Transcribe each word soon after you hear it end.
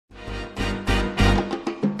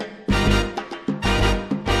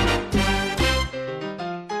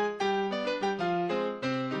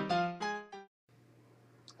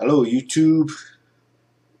Hello YouTube.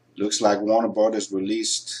 Looks like Warner Brothers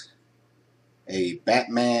released a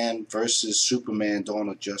Batman vs Superman Dawn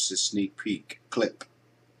of Justice sneak peek clip.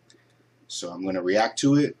 So I'm going to react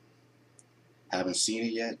to it. Haven't seen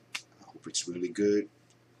it yet. I hope it's really good.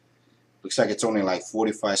 Looks like it's only like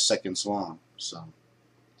 45 seconds long. So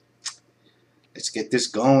let's get this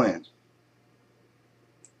going.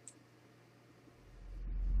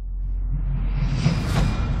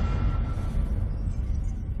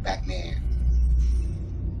 Batman.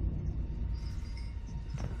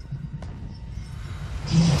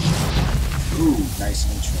 Ooh, nice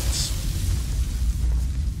entrance.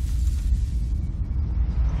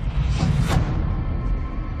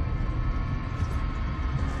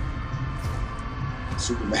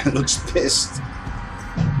 Superman looks pissed.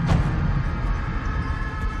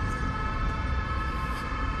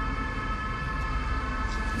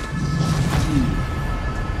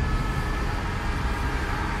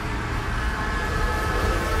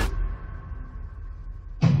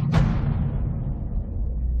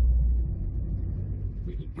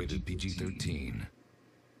 Rated PG-13.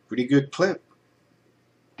 Pretty good clip.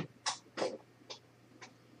 It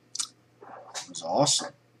was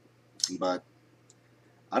awesome. But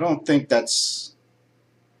I don't think that's...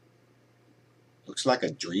 Looks like a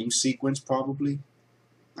dream sequence probably.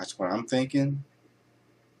 That's what I'm thinking.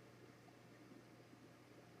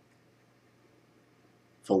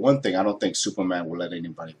 For one thing, I don't think Superman will let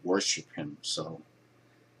anybody worship him, so...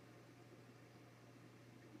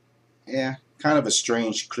 Yeah, kind of a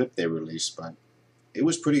strange clip they released, but it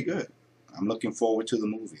was pretty good. I'm looking forward to the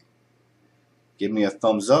movie. Give me a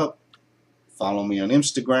thumbs up, follow me on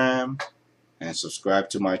Instagram, and subscribe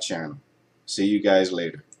to my channel. See you guys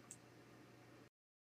later.